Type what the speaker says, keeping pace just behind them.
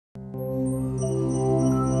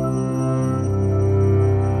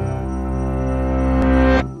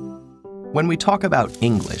When we talk about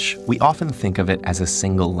English, we often think of it as a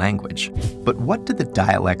single language. But what do the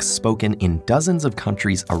dialects spoken in dozens of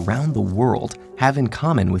countries around the world have in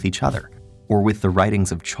common with each other, or with the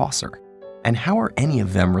writings of Chaucer? And how are any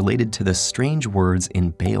of them related to the strange words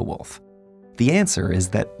in Beowulf? The answer is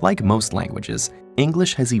that, like most languages,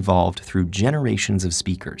 English has evolved through generations of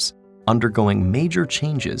speakers, undergoing major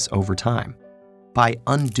changes over time. By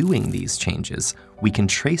undoing these changes, we can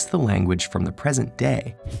trace the language from the present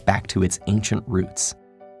day back to its ancient roots.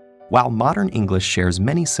 While modern English shares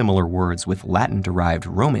many similar words with Latin-derived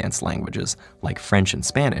Romance languages like French and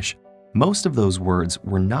Spanish, most of those words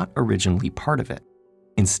were not originally part of it.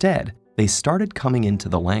 Instead, they started coming into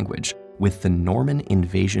the language with the Norman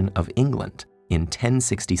invasion of England in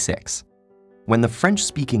 1066. When the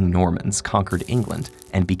French-speaking Normans conquered England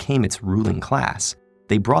and became its ruling class,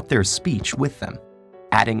 they brought their speech with them,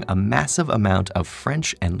 adding a massive amount of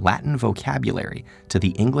French and Latin vocabulary to the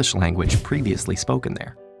English language previously spoken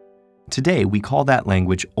there. Today, we call that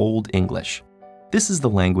language Old English. This is the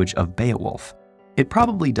language of Beowulf. It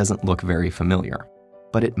probably doesn't look very familiar,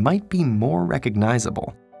 but it might be more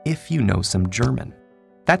recognizable if you know some German.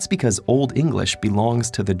 That's because Old English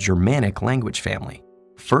belongs to the Germanic language family,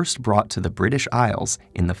 first brought to the British Isles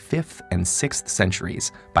in the 5th and 6th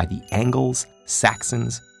centuries by the Angles,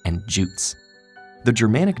 Saxons, and Jutes. The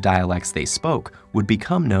Germanic dialects they spoke would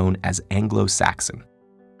become known as Anglo-Saxon.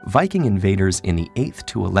 Viking invaders in the 8th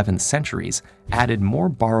to 11th centuries added more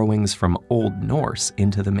borrowings from Old Norse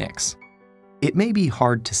into the mix. It may be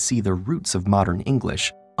hard to see the roots of modern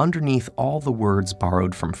English underneath all the words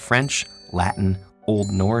borrowed from French, Latin,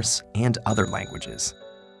 Old Norse, and other languages.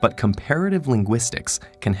 But comparative linguistics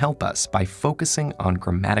can help us by focusing on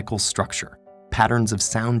grammatical structure, patterns of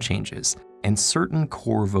sound changes, and certain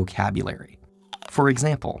core vocabulary. For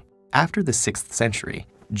example, after the 6th century,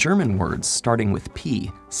 German words starting with P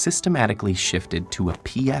systematically shifted to a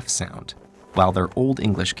PF sound, while their Old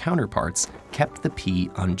English counterparts kept the P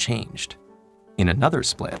unchanged. In another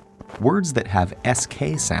split, words that have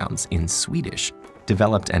SK sounds in Swedish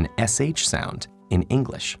developed an SH sound in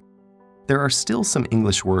English. There are still some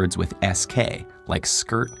English words with SK, like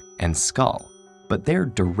skirt and skull, but they're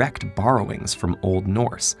direct borrowings from Old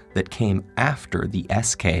Norse that came after the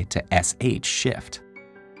SK to SH shift.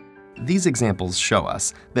 These examples show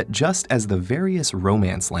us that just as the various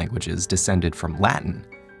Romance languages descended from Latin,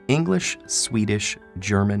 English, Swedish,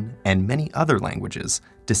 German, and many other languages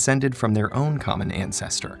descended from their own common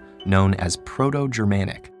ancestor, known as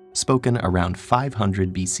Proto-Germanic, spoken around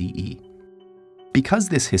 500 BCE. Because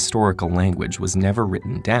this historical language was never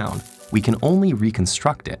written down, we can only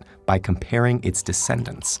reconstruct it by comparing its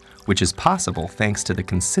descendants, which is possible thanks to the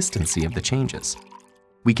consistency of the changes.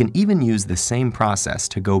 We can even use the same process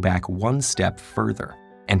to go back one step further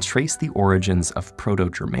and trace the origins of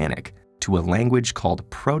Proto-Germanic to a language called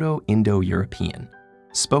Proto-Indo-European,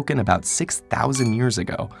 spoken about 6,000 years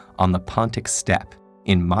ago on the Pontic Steppe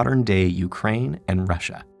in modern-day Ukraine and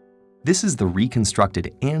Russia. This is the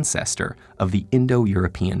reconstructed ancestor of the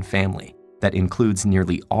Indo-European family that includes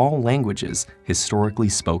nearly all languages historically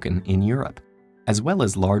spoken in Europe, as well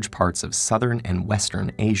as large parts of southern and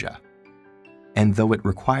western Asia. And though it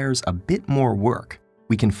requires a bit more work,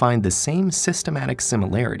 we can find the same systematic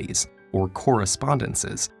similarities, or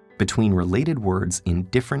correspondences, between related words in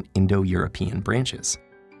different Indo-European branches.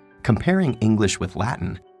 Comparing English with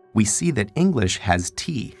Latin, we see that English has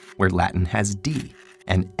T where Latin has D,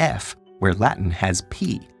 and F where Latin has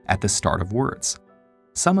P at the start of words.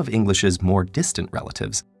 Some of English's more distant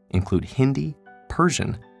relatives include Hindi,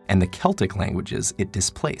 Persian, and the Celtic languages it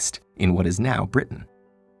displaced in what is now Britain.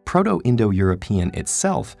 Proto-Indo-European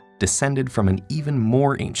itself descended from an even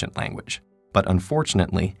more ancient language, but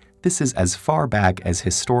unfortunately, this is as far back as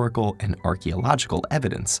historical and archaeological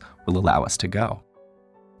evidence will allow us to go.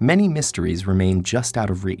 Many mysteries remain just out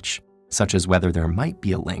of reach, such as whether there might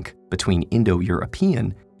be a link between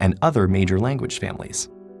Indo-European and other major language families,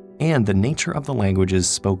 and the nature of the languages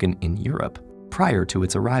spoken in Europe prior to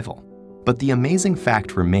its arrival. But the amazing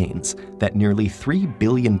fact remains that nearly 3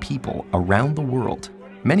 billion people around the world,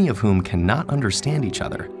 many of whom cannot understand each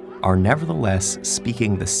other, are nevertheless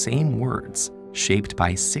speaking the same words shaped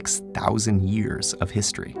by 6,000 years of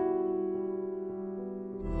history.